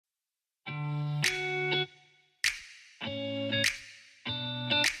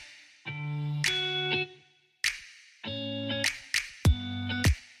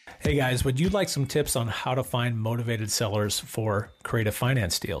Hey guys, would you like some tips on how to find motivated sellers for creative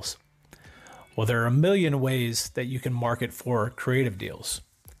finance deals? Well, there are a million ways that you can market for creative deals.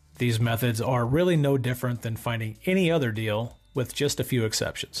 These methods are really no different than finding any other deal with just a few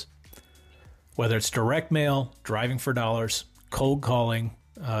exceptions. Whether it's direct mail, driving for dollars, cold calling,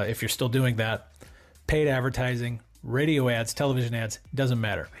 if you're still doing that, paid advertising, radio ads, television ads, doesn't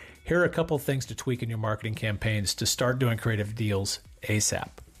matter. Here are a couple of things to tweak in your marketing campaigns to start doing creative deals ASAP.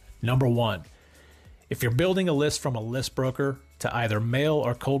 Number one, if you're building a list from a list broker to either mail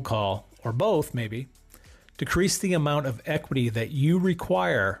or cold call, or both maybe, decrease the amount of equity that you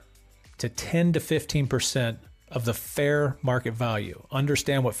require to 10 to 15% of the fair market value.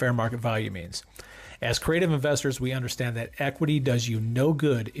 Understand what fair market value means. As creative investors, we understand that equity does you no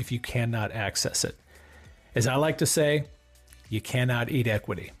good if you cannot access it. As I like to say, you cannot eat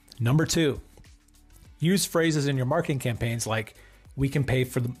equity. Number two, use phrases in your marketing campaigns like, we can pay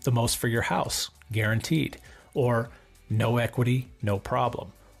for the most for your house, guaranteed, or no equity, no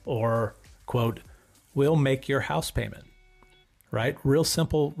problem, or quote, we'll make your house payment, right? Real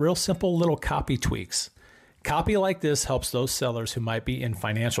simple little copy tweaks. Copy like this helps those sellers who might be in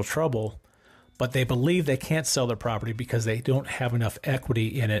financial trouble, but they believe they can't sell their property because they don't have enough equity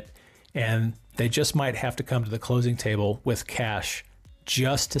in it, and they just might have to come to the closing table with cash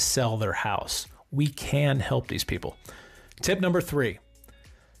just to sell their house. We can help these people. Tip number three.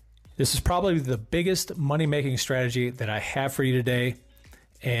 This is probably the biggest money-making strategy that I have for you today,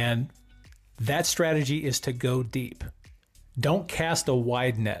 and that strategy is to go deep. Don't cast a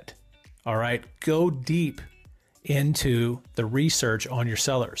wide net, all right? Go deep into the research on your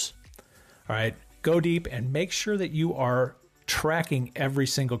sellers, all right? Go deep and make sure that you are tracking every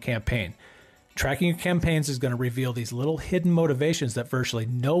single campaign. Tracking your campaigns is going to reveal these little hidden motivations that virtually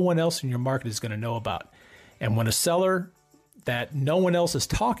no one else in your market is going to know about. And when a seller that no one else is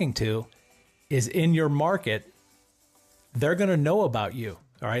talking to is in your market, they're going to know about you.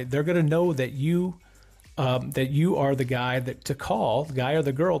 All right. They're going to know that you are the guy to call, the guy or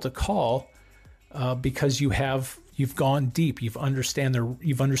the girl to call, because you've gone deep. You've understood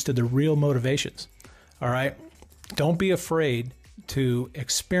the real motivations. All right. Don't be afraid to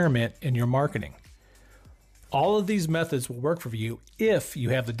experiment in your marketing. All of these methods will work for you if you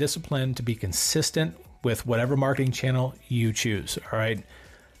have the discipline to be consistent with whatever marketing channel you choose. All right.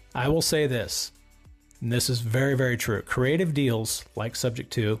 I will say this, and this is very, very true. Creative deals like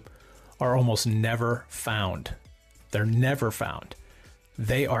Subject 2 are almost never found. They're never found.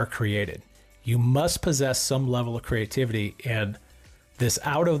 They are created. You must possess some level of creativity and this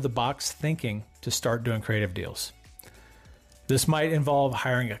out-of-the-box thinking to start doing creative deals. This might involve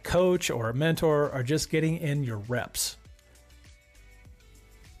hiring a coach or a mentor or just getting in your reps.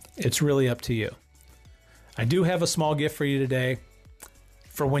 It's really up to you. I do have a small gift for you today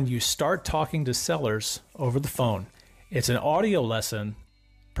for when you start talking to sellers over the phone. It's an audio lesson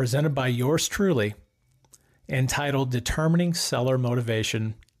presented by yours truly entitled Determining Seller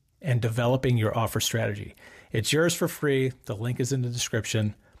Motivation and Developing Your Offer Strategy. It's yours for free. The link is in the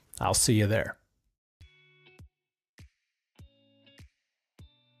description. I'll see you there.